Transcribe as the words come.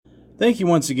Thank you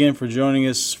once again for joining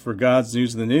us for God's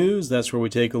News in the News. That's where we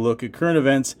take a look at current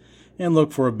events and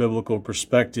look for a biblical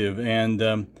perspective.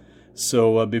 And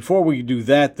so before we do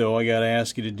that, though, I got to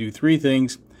ask you to do three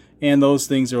things. And those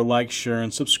things are like, share,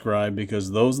 and subscribe,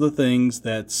 because those are the things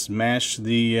that smash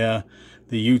the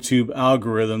YouTube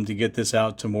algorithm to get this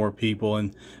out to more people.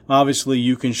 And obviously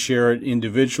you can share it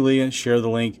individually and share the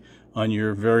link on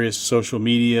your various social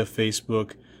media,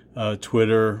 Facebook,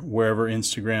 Twitter, wherever,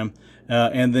 Instagram,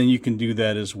 and then you can do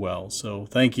that as well. So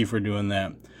thank you for doing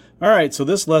that. All right, so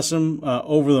this lesson,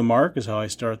 over the mark, is how I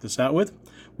start this out with.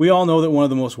 We all know that one of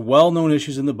the most well-known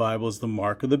issues in the Bible is the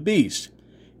mark of the beast.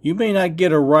 You may not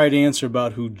get a right answer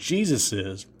about who Jesus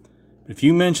is, but if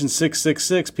you mention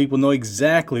 666, people know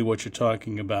exactly what you're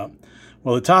talking about.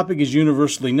 Well, the topic is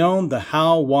universally known. The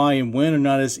how, why, and when are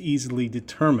not as easily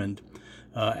determined.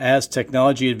 As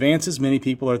technology advances, many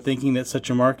people are thinking that such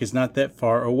a mark is not that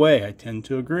far away. I tend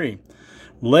to agree.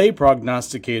 Lay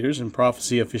prognosticators and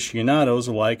prophecy aficionados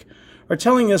alike are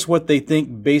telling us what they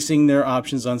think, basing their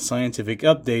options on scientific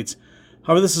updates.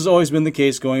 However, this has always been the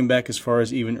case going back as far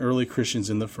as even early Christians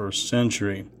in the first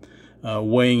century,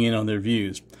 weighing in on their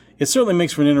views. It certainly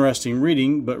makes for an interesting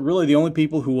reading, but really the only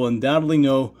people who will undoubtedly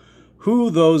know who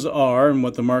those are and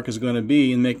what the mark is going to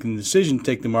be and making the decision to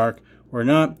take the mark or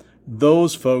not,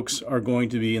 those folks are going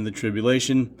to be in the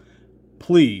tribulation.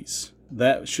 Please,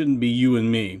 that shouldn't be you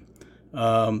and me.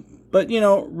 But,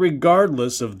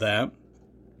 regardless of that,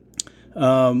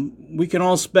 we can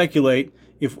all speculate,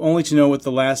 if only to know what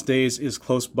the last days is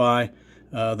close by,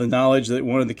 the knowledge that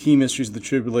one of the key mysteries of the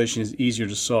tribulation is easier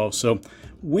to solve. So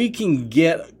we can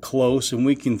get close and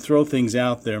we can throw things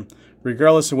out there.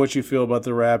 Regardless of what you feel about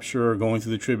the rapture or going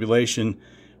through the tribulation,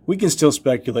 we can still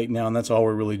speculate now, and that's all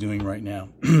we're really doing right now.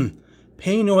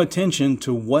 Pay no attention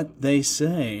to what they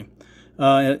say.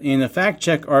 In a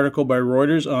fact-check article by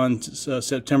Reuters on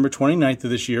September 29th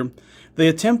of this year, they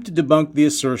attempt to debunk the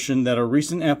assertion that a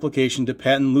recent application to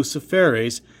patent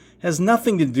luciferase has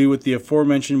nothing to do with the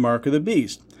aforementioned mark of the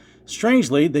beast.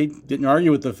 Strangely, they didn't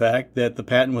argue with the fact that the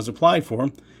patent was applied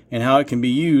for and how it can be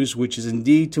used, which is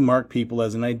indeed to mark people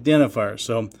as an identifier.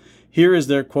 So here is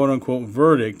their quote-unquote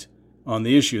verdict on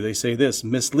the issue. They say this: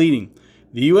 misleading.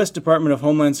 The U.S. Department of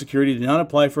Homeland Security did not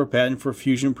apply for a patent for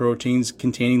fusion proteins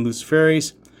containing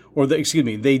luciferase,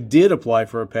 they did apply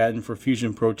for a patent for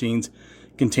fusion proteins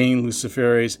containing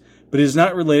luciferase, but it is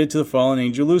not related to the fallen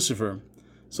angel Lucifer.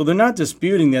 So they're not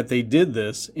disputing that they did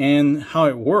this and how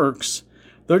it works.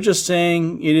 They're just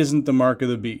saying it isn't the mark of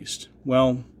the beast.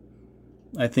 Well,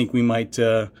 I think we might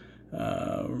differ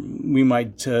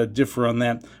on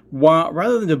that.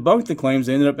 Rather than debunk the claims,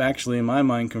 they ended up actually, in my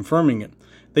mind, confirming it.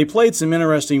 They played some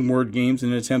interesting word games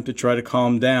in an attempt to try to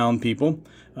calm down people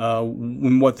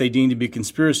in what they deem to be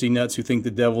conspiracy nuts who think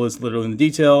the devil is literally in the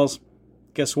details.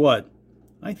 Guess what?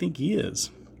 I think he is.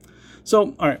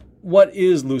 So, all right, what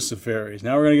is luciferase?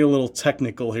 Now we're going to get a little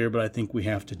technical here, but I think we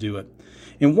have to do it.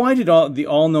 And why did the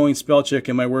all-knowing spell check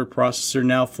in my word processor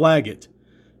now flag it?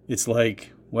 It's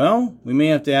like, well, we may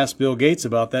have to ask Bill Gates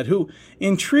about that, who,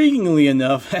 intriguingly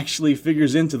enough, actually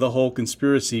figures into the whole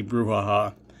conspiracy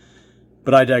brouhaha.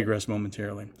 But I digress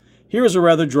momentarily. Here is a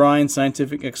rather dry and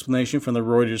scientific explanation from the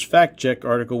Reuters fact-check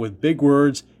article with big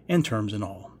words and terms and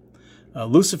all.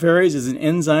 Luciferase is an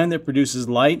enzyme that produces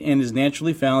light and is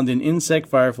naturally found in insect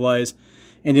fireflies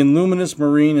and in luminous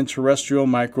marine and terrestrial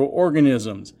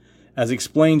microorganisms. As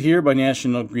explained here by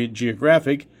National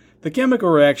Geographic, the chemical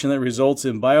reaction that results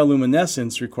in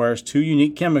bioluminescence requires two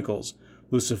unique chemicals,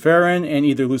 luciferin and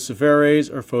either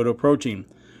luciferase or photoprotein.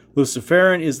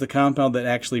 Luciferin is the compound that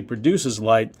actually produces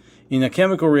light. In a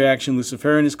chemical reaction,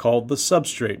 luciferin is called the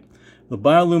substrate. The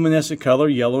bioluminescent color,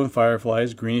 yellow in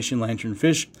fireflies, greenish in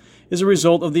lanternfish, is a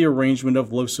result of the arrangement of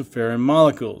luciferin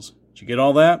molecules. Did you get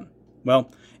all that? Well,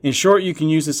 in short, you can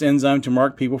use this enzyme to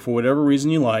mark people for whatever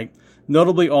reason you like.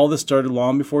 Notably, all this started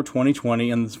long before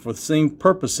 2020 and for the same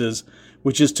purposes,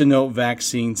 which is to note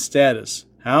vaccine status.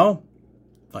 How?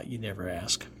 Thought you'd never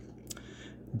ask.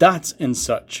 Dots and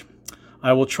such.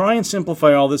 I will try and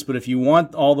simplify all this, but if you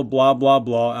want all the blah, blah,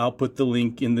 blah, I'll put the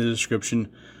link in the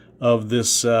description of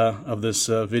this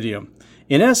video.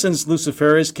 In essence,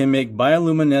 luciferase can make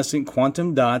bioluminescent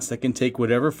quantum dots that can take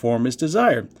whatever form is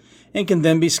desired and can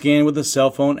then be scanned with a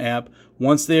cell phone app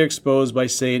once they are exposed by,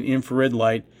 say, an infrared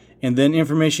light, and then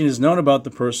information is known about the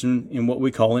person in what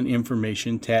we call an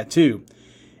information tattoo.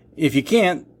 If you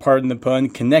can't, pardon the pun,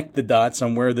 connect the dots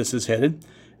on where this is headed,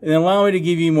 and allow me to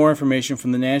give you more information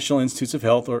from the National Institutes of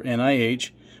Health, or NIH,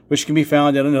 which can be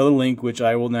found at another link, which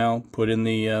I will now put in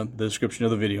the description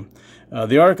of the video.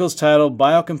 The article is titled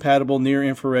Biocompatible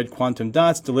Near-Infrared Quantum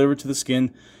Dots Delivered to the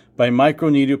Skin by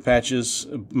microneedle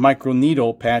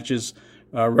patches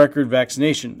record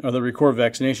vaccination, or the record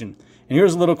vaccination. And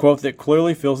here's a little quote that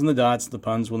clearly fills in the dots. The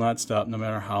puns will not stop no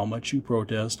matter how much you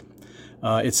protest.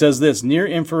 It says this: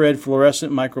 near-infrared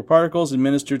fluorescent microparticles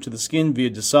administered to the skin via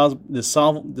dissolvable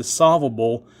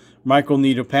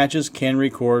microneedle patches can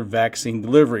record vaccine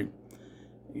delivery.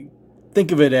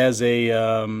 Think of it as a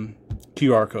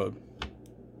QR code.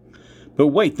 But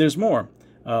wait, there's more.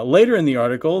 Later in the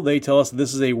article, they tell us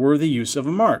this is a worthy use of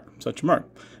such a mark.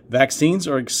 Vaccines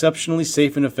are exceptionally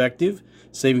safe and effective,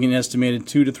 saving an estimated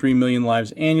 2 to 3 million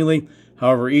lives annually.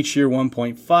 However, each year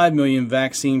 1.5 million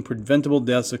vaccine preventable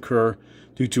deaths occur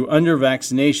due to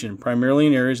under-vaccination, primarily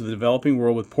in areas of the developing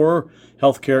world with poor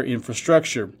healthcare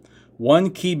infrastructure. One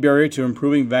key barrier to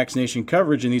improving vaccination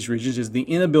coverage in these regions is the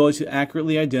inability to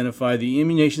accurately identify the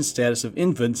immunization status of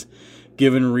infants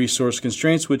given resource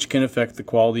constraints, which can affect the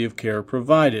quality of care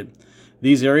provided.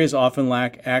 These areas often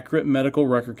lack accurate medical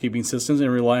record-keeping systems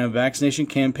and rely on vaccination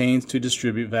campaigns to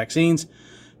distribute vaccines.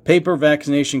 Paper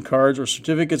vaccination cards or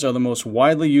certificates are the most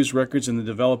widely used records in the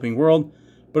developing world,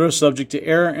 but are subject to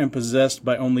error and possessed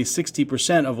by only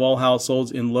 60% of all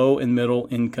households in low and middle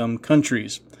income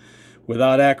countries.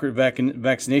 Without accurate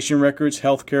vaccination records,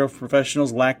 healthcare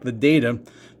professionals lack the data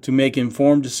to make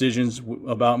informed decisions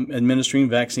about administering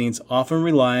vaccines, often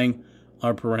relying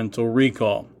on parental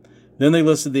recall. Then they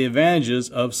listed the advantages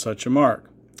of such a mark.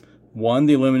 1.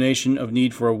 The elimination of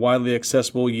need for a widely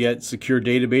accessible yet secure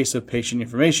database of patient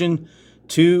information.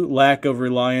 2. Lack of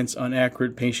reliance on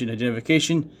accurate patient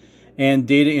identification and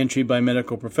data entry by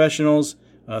medical professionals.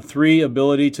 3.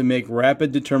 Ability to make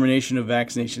rapid determination of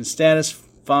vaccination status.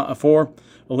 4.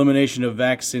 Elimination of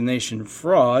vaccination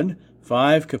fraud.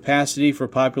 5. Capacity for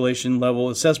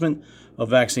population-level assessment of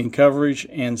vaccine coverage.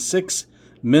 And 6.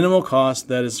 Minimal cost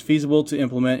that is feasible to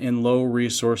implement in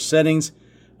low-resource settings.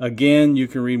 Again, you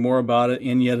can read more about it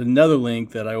in yet another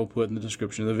link that I will put in the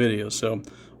description of the video. So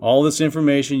all this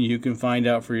information you can find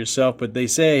out for yourself, but they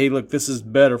say, hey, look, this is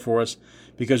better for us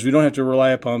because we don't have to rely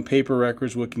upon paper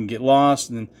records, what can get lost,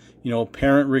 and,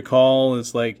 parent recall.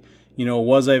 It's like,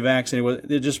 was I vaccinated?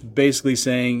 They're just basically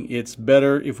saying it's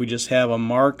better if we just have a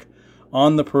mark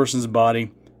on the person's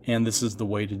body, and this is the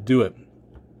way to do it.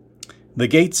 The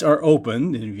gates are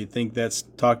open, and if you think that's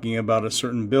talking about a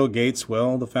certain Bill Gates,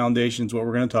 well, the foundation is what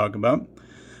we're going to talk about.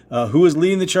 Who is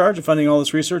leading the charge of funding all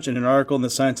this research? In an article in the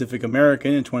Scientific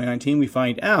American in 2019, we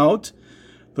find out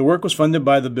the work was funded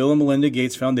by the Bill and Melinda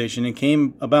Gates Foundation and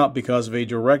came about because of a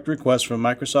direct request from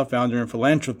Microsoft founder and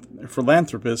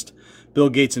philanthropist Bill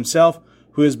Gates himself,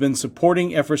 who has been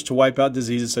supporting efforts to wipe out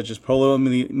diseases such as polio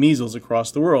and measles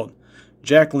across the world.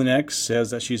 Jacqueline X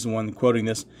says that she's the one quoting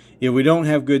this. If we don't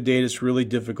have good data, it's really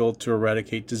difficult to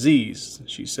eradicate disease,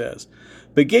 she says.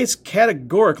 But Gates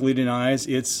categorically denies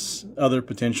its other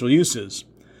potential uses.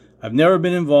 I've never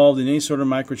been involved in any sort of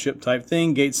microchip type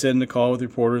thing, Gates said in a call with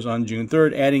reporters on June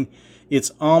 3rd, adding,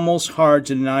 it's almost hard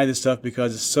to deny this stuff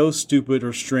because it's so stupid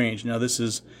or strange. Now, this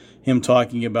is him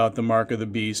talking about the mark of the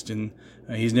beast, and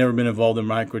he's never been involved in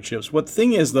microchips. What the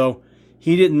thing is, though,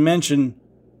 he didn't mention,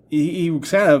 he was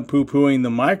kind of poo-pooing the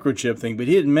microchip thing, but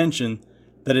he didn't mention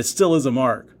that it still is a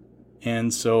mark.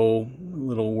 And so, a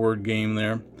little word game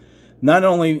there. Not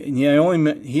only, he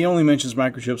only mentions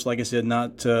microchips, like I said,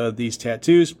 not these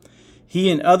tattoos. He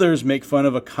and others make fun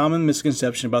of a common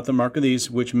misconception about the mark of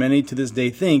these, which many to this day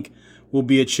think will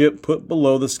be a chip put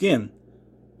below the skin.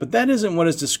 But that isn't what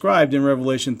is described in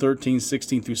Revelation 13,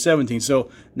 16 through 17. So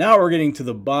now we're getting to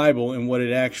the Bible and what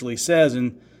it actually says.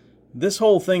 And this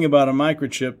whole thing about a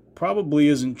microchip probably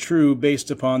isn't true based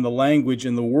upon the language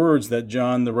and the words that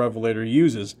John the Revelator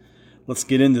uses. Let's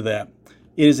get into that.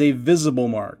 It is a visible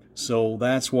mark. So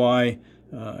that's why,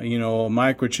 a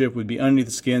microchip would be underneath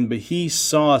the skin, but he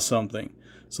saw something.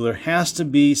 So there has to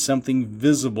be something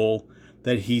visible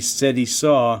that he said he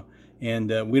saw, and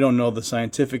we don't know the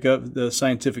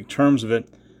scientific terms of it,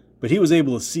 but he was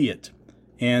able to see it.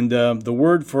 And the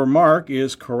word for mark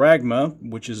is charagma,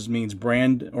 which means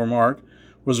brand or mark,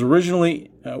 was originally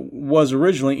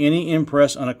any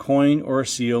impress on a coin or a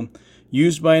seal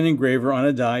used by an engraver on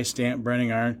a die, stamp,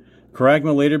 branding iron.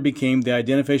 Charagma later became the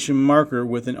identification marker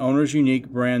with an owner's unique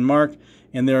brand mark,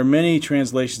 and there are many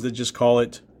translations that just call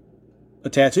it a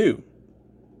tattoo.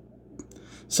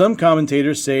 Some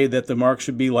commentators say that the mark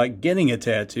should be like getting a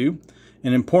tattoo.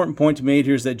 An important point to be made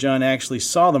here is that John actually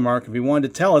saw the mark. If he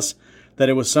wanted to tell us that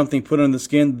it was something put on the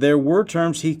skin, there were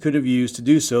terms he could have used to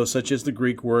do so, such as the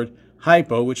Greek word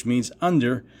hypo, which means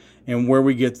under, and where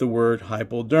we get the word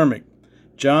hypodermic.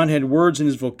 John had words in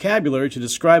his vocabulary to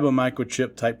describe a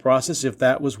microchip type process if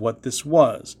that was what this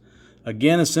was.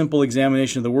 Again, a simple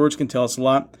examination of the words can tell us a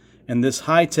lot, And this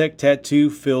high-tech tattoo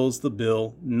fills the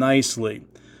bill nicely.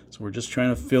 So we're just trying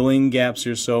to fill in gaps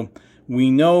here. So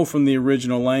we know from the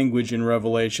original language in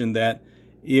Revelation that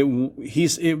it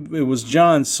was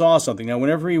John saw something. Now,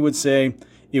 whenever he would say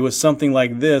it was something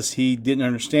like this, he didn't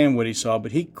understand what he saw,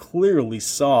 but he clearly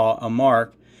saw a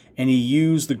mark, and he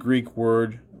used the Greek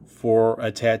word for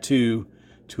a tattoo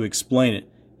to explain it.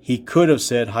 He could have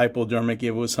said hypodermic if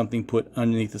it was something put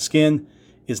underneath the skin.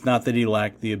 It's not that he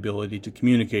lacked the ability to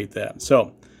communicate that.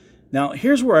 So now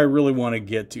here's where I really want to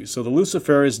get to. So the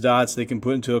Luciferase dots, they can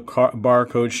put into a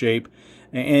barcode shape,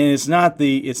 and it's not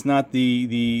the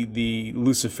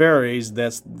luciferase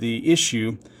that's the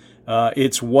issue.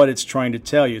 It's what it's trying to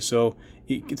tell you. So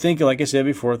think, like I said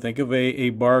before, think of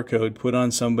a barcode put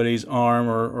on somebody's arm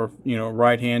or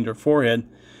right hand or forehead,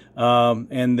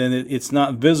 and then it's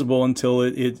not visible until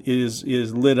it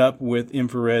is lit up with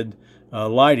infrared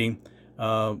lighting.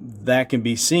 That can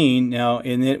be seen now,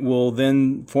 and it will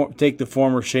then take the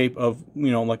form or shape of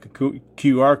like a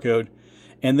QR code,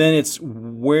 and then it's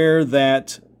where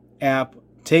that app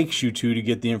takes you to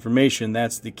get the information.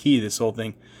 That's the key to this whole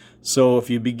thing. So if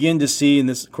you begin to see, and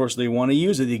this, of course, they want to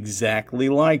use it exactly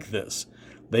like this.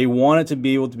 They want it to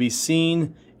be able to be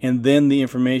seen, and then the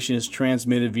information is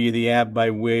transmitted via the app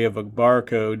by way of a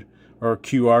barcode, or a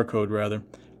QR code rather.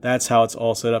 That's how it's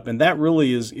all set up. And that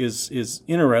really is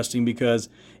interesting, because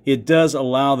it does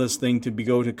allow this thing to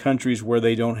go to countries where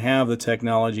they don't have the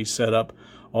technology set up.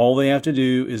 All they have to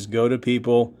do is go to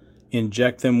people,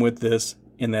 inject them with this,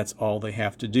 and that's all they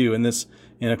have to do. And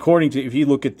according to, if you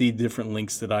look at the different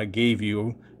links that I gave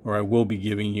you, or I will be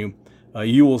giving you,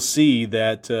 you will see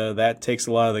that that takes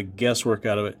a lot of the guesswork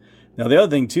out of it. Now, the other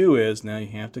thing too is, now you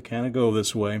have to kind of go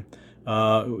this way.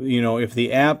 If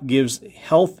the app gives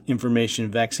health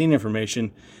information, vaccine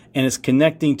information, and it's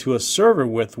connecting to a server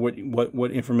with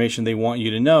what information they want you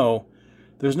to know,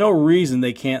 there's no reason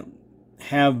they can't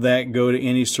have that go to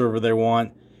any server they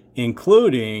want,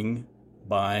 including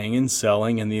buying and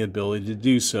selling and the ability to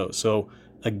do so. So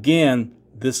again,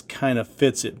 this kind of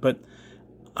fits it. But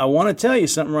I want to tell you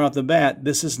something right off the bat.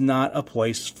 This is not a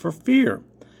place for fear.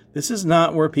 This is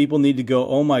not where people need to go,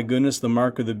 oh my goodness, the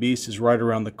mark of the beast is right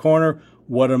around the corner.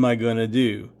 What am I going to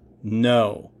do?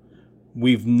 No.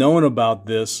 We've known about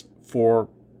this for,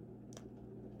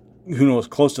 who knows,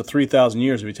 close to 3,000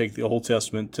 years if we take the Old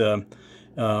Testament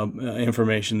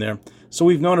information there. So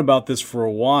we've known about this for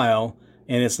a while,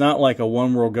 and it's not like a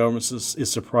one world government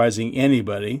is surprising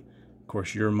anybody. Of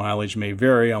course, your mileage may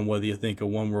vary on whether you think a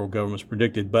one world government is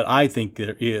predicted, but I think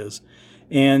there is.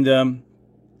 And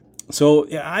so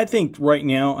I think right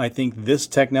now, this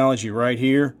technology right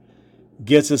here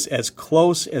gets us as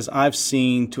close as I've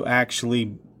seen to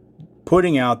actually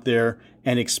putting out there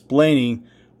and explaining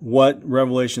what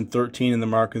Revelation 13 and the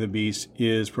Mark of the Beast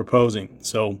is proposing.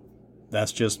 So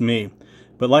that's just me.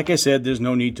 But like I said, there's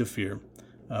no need to fear.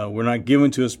 We're not given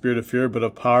to a spirit of fear, but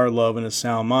of power, love, and a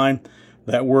sound mind.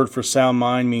 That word for sound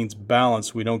mind means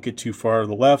balance. We don't get too far to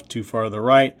the left, too far to the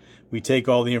right. We take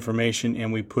all the information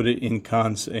and we put it in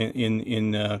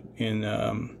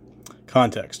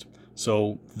context.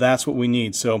 So that's what we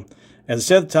need. So as I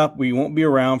said at the top, we won't be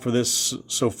around for this,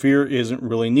 so fear isn't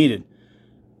really needed.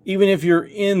 Even if you're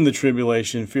in the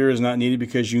tribulation, fear is not needed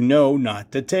because you know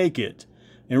not to take it.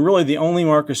 And really the only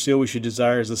mark or seal we should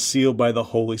desire is a seal by the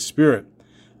Holy Spirit.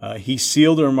 He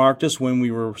sealed or marked us when we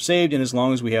were saved, and as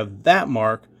long as we have that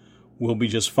mark, we'll be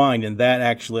just fine. And that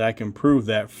actually, I can prove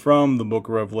that from the book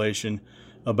of Revelation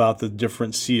about the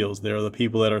different seals. There are the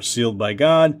people that are sealed by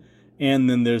God, and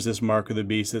then there's this mark of the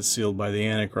beast that's sealed by the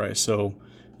Antichrist. So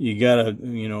you gotta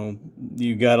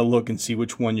look and see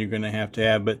which one you're going to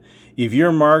have. But if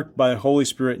you're marked by the Holy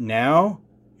Spirit now,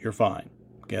 you're fine.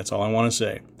 Okay, that's all I want to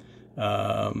say.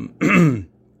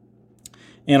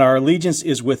 And our allegiance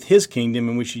is with His kingdom,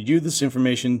 and we should use this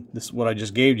information, this is what I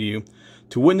just gave to you,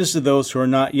 to witness to those who are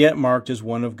not yet marked as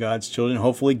one of God's children,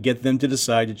 hopefully get them to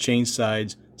decide to change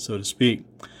sides, so to speak.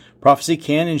 Prophecy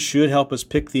can and should help us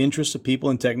pick the interests of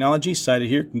people, and technology cited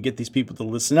here can get these people to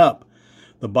listen up.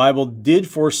 The Bible did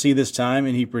foresee this time,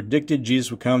 and He predicted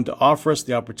Jesus would come to offer us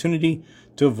the opportunity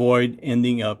to avoid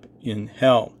ending up in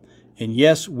hell. And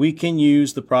yes, we can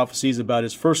use the prophecies about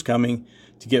His first coming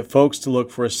to get folks to look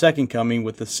for a second coming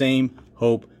with the same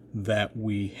hope that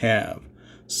we have.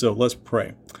 So let's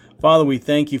pray. Father, we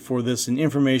thank You for this, and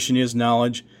information is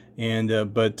knowledge,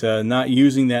 but not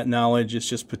using that knowledge, it's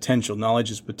just potential. Knowledge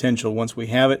is potential. Once we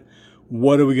have it,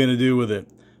 what are we going to do with it?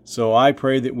 So I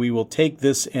pray that we will take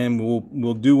this and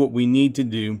we'll do what we need to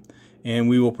do, and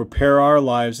we will prepare our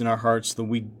lives and our hearts so that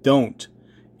we don't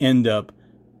end up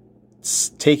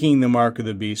taking the mark of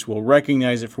the beast. We'll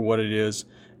recognize it for what it is,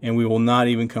 and we will not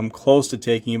even come close to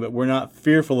taking it, but we're not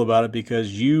fearful about it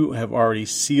because you have already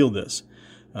sealed us.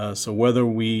 So whether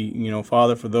we,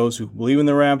 Father, for those who believe in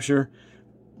the rapture,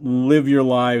 live your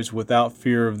lives without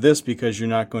fear of this because you're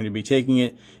not going to be taking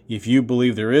it. If you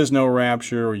believe there is no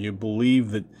rapture, or you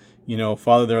believe that,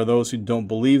 Father, there are those who don't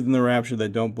believe in the rapture,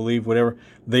 that don't believe whatever,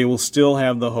 they will still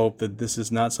have the hope that this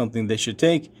is not something they should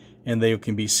take, and they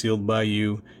can be sealed by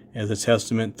you as a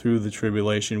testament through the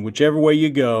tribulation. Whichever way you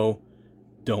go,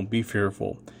 don't be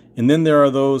fearful. And then there are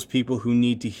those people who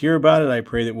need to hear about it. I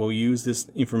pray that we'll use this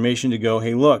information to go,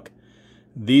 hey, look,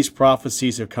 these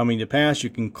prophecies are coming to pass. You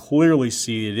can clearly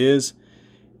see it is.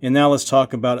 And now let's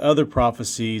talk about other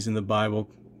prophecies in the Bible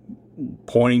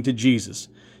pointing to Jesus.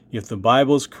 If the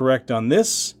Bible is correct on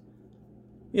this,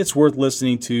 it's worth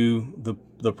listening to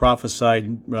the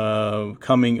prophesied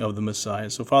coming of the Messiah.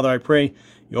 So, Father, I pray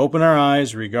you open our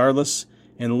eyes regardless,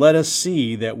 and let us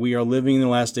see that we are living in the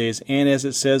last days. And as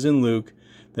it says in Luke,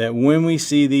 that when we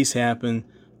see these happen,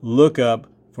 look up,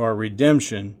 for our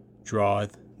redemption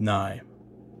draweth nigh.